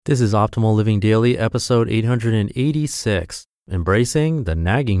This is Optimal Living Daily, episode 886, Embracing the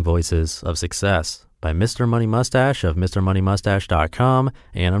Nagging Voices of Success by Mr. Money Mustache of MrMoneyMustache.com,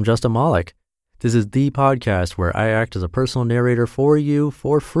 and I'm Justin Malik. This is the podcast where I act as a personal narrator for you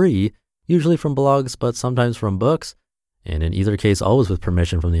for free, usually from blogs, but sometimes from books, and in either case, always with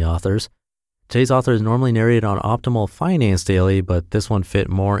permission from the authors. Today's author is normally narrated on Optimal Finance Daily, but this one fit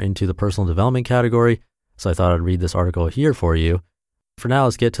more into the personal development category, so I thought I'd read this article here for you. For now,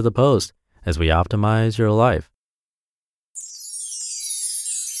 let's get to the post as we optimize your life.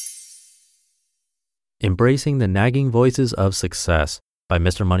 Embracing the Nagging Voices of Success by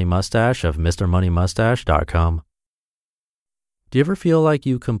Mr. Money Mustache of MrMoneyMustache.com. Do you ever feel like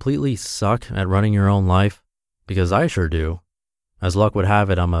you completely suck at running your own life? Because I sure do. As luck would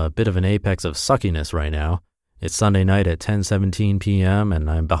have it, I'm a bit of an apex of suckiness right now. It's Sunday night at 10:17 p.m. and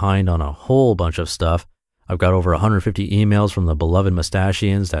I'm behind on a whole bunch of stuff. I've got over 150 emails from the beloved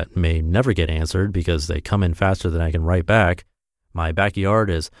mustachians that may never get answered because they come in faster than I can write back. My backyard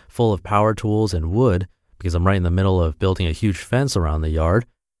is full of power tools and wood because I'm right in the middle of building a huge fence around the yard.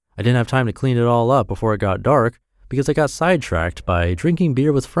 I didn't have time to clean it all up before it got dark because I got sidetracked by drinking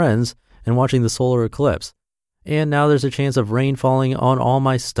beer with friends and watching the solar eclipse. And now there's a chance of rain falling on all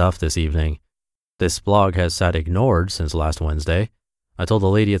my stuff this evening. This blog has sat ignored since last Wednesday. I told the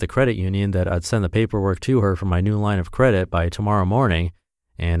lady at the credit union that I'd send the paperwork to her for my new line of credit by tomorrow morning,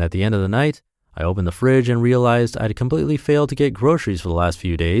 and at the end of the night, I opened the fridge and realized I'd completely failed to get groceries for the last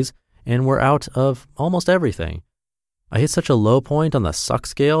few days, and we're out of almost everything. I hit such a low point on the suck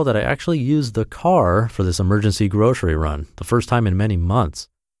scale that I actually used the car for this emergency grocery run, the first time in many months.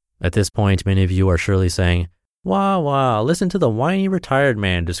 At this point, many of you are surely saying, wow, listen to the whiny retired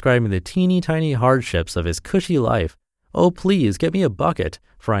man describing the teeny tiny hardships of his cushy life. Oh, please get me a bucket,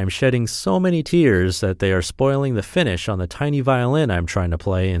 for I am shedding so many tears that they are spoiling the finish on the tiny violin I'm trying to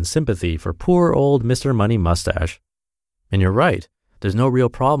play in sympathy for poor old Mr. Money Mustache. And you're right, there's no real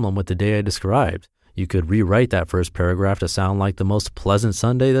problem with the day I described. You could rewrite that first paragraph to sound like the most pleasant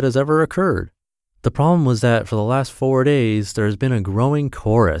Sunday that has ever occurred. The problem was that for the last 4 days, there has been a growing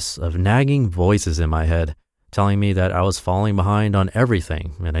chorus of nagging voices in my head, telling me that I was falling behind on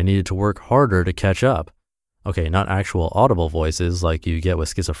everything and I needed to work harder to catch up. Okay, not actual audible voices like you get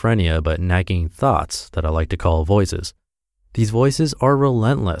with schizophrenia, but nagging thoughts that I like to call voices. These voices are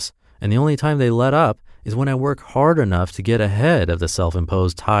relentless, and the only time they let up is when I work hard enough to get ahead of the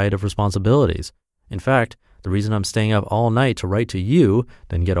self-imposed tide of responsibilities. In fact, the reason I'm staying up all night to write to you,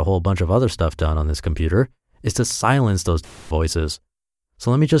 then get a whole bunch of other stuff done on this computer, is to silence those voices. So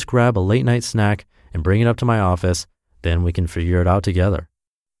let me just grab a late night snack and bring it up to my office, then we can figure it out together.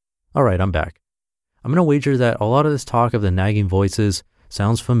 All right, I'm back. I'm going to wager that a lot of this talk of the nagging voices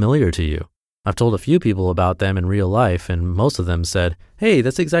sounds familiar to you. I've told a few people about them in real life, and most of them said, hey,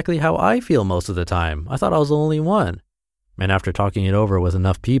 that's exactly how I feel most of the time. I thought I was the only one. And after talking it over with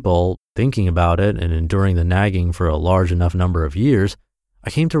enough people, thinking about it, and enduring the nagging for a large enough number of years, I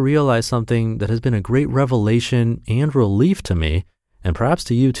came to realize something that has been a great revelation and relief to me, and perhaps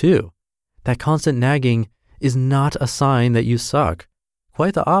to you too. That constant nagging is not a sign that you suck.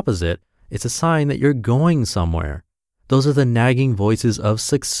 Quite the opposite. It's a sign that you're going somewhere. Those are the nagging voices of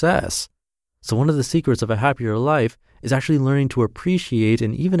success. So one of the secrets of a happier life is actually learning to appreciate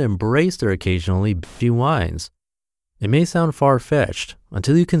and even embrace their occasionally bitchy whines. It may sound far-fetched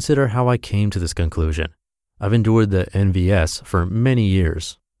until you consider how I came to this conclusion. I've endured the NVS for many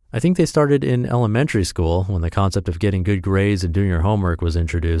years. I think they started in elementary school when the concept of getting good grades and doing your homework was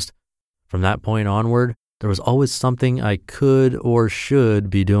introduced. From that point onward, there was always something I could or should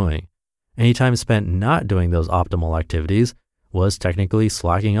be doing. Any time spent not doing those optimal activities was technically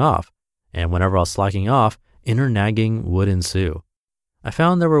slacking off, and whenever I was slacking off, inner nagging would ensue. I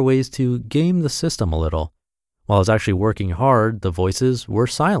found there were ways to game the system a little. While I was actually working hard, the voices were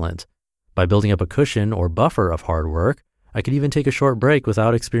silent. By building up a cushion or buffer of hard work, I could even take a short break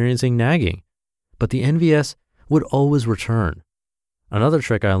without experiencing nagging. But the NVS would always return. Another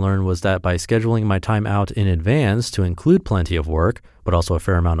trick I learned was that by scheduling my time out in advance to include plenty of work, but also a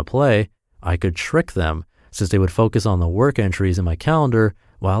fair amount of play, I could trick them since they would focus on the work entries in my calendar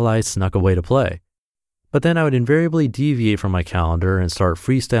while I snuck away to play. But then I would invariably deviate from my calendar and start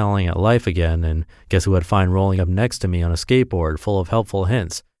freestyling at life again, and guess who I'd find rolling up next to me on a skateboard full of helpful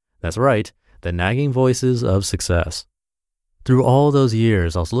hints? That's right, the nagging voices of success. Through all those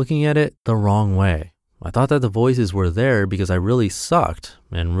years, I was looking at it the wrong way. I thought that the voices were there because I really sucked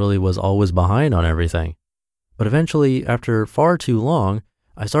and really was always behind on everything. But eventually, after far too long,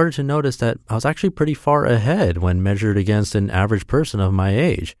 I started to notice that I was actually pretty far ahead when measured against an average person of my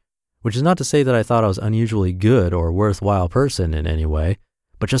age, which is not to say that I thought I was unusually good or worthwhile person in any way,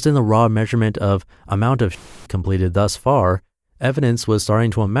 But just in the raw measurement of amount of completed thus far, evidence was starting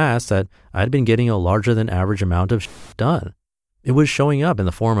to amass that I'd been getting a larger than average amount of done. It was showing up in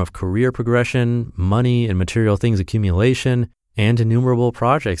the form of career progression, money and material things accumulation, and innumerable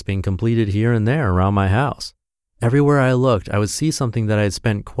projects being completed here and there around my house. Everywhere I looked, I would see something that I had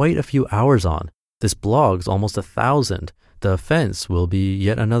spent quite a few hours on. This blog's almost 1,000. The fence will be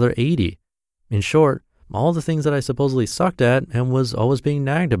yet another 80. In short, all the things that I supposedly sucked at and was always being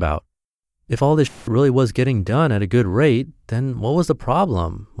nagged about. If all this really was getting done at a good rate, then what was the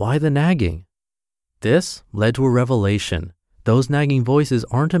problem? Why the nagging? This led to a revelation. Those nagging voices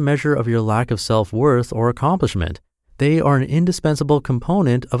aren't a measure of your lack of self-worth or accomplishment. They are an indispensable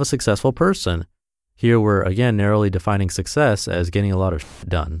component of a successful person. Here we're again narrowly defining success as getting a lot of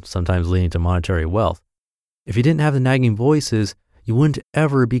done, sometimes leading to monetary wealth. If you didn't have the nagging voices, you wouldn't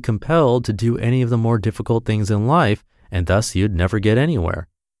ever be compelled to do any of the more difficult things in life, and thus you'd never get anywhere.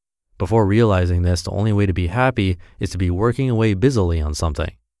 Before realizing this, the only way to be happy is to be working away busily on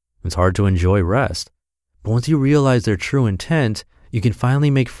something. It's hard to enjoy rest. But once you realize their true intent, you can finally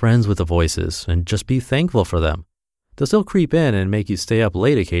make friends with the voices and just be thankful for them. They'll still creep in and make you stay up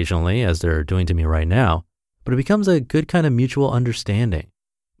late occasionally, as they're doing to me right now, but it becomes a good kind of mutual understanding.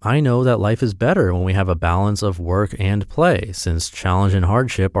 I know that life is better when we have a balance of work and play, since challenge and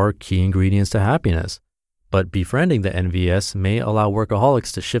hardship are key ingredients to happiness. But befriending the NVS may allow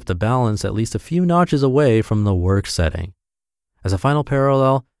workaholics to shift the balance at least a few notches away from the work setting. As a final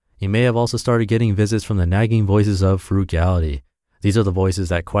parallel, you may have also started getting visits from the nagging voices of frugality. These are the voices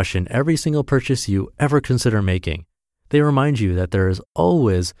that question every single purchase you ever consider making. They remind you that there is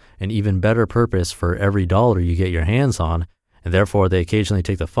always an even better purpose for every dollar you get your hands on, and therefore they occasionally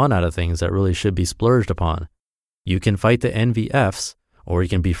take the fun out of things that really should be splurged upon. You can fight the NVFs, or you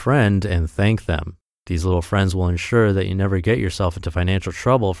can befriend and thank them. These little friends will ensure that you never get yourself into financial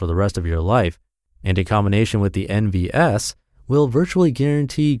trouble for the rest of your life, and in combination with the NVS, will virtually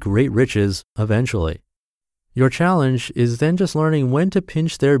guarantee great riches eventually. Your challenge is then just learning when to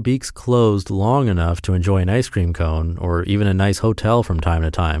pinch their beaks closed long enough to enjoy an ice cream cone or even a nice hotel from time to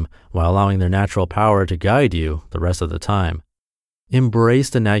time, while allowing their natural power to guide you the rest of the time. Embrace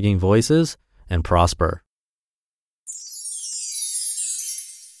the nagging voices and prosper.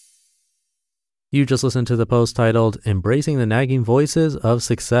 You just listened to the post titled Embracing the Nagging Voices of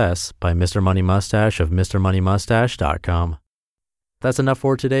Success by Mr. Money Mustache of MrMoneyMustache.com. That's enough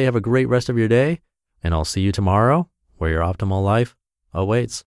for today. Have a great rest of your day, and I'll see you tomorrow where your optimal life awaits.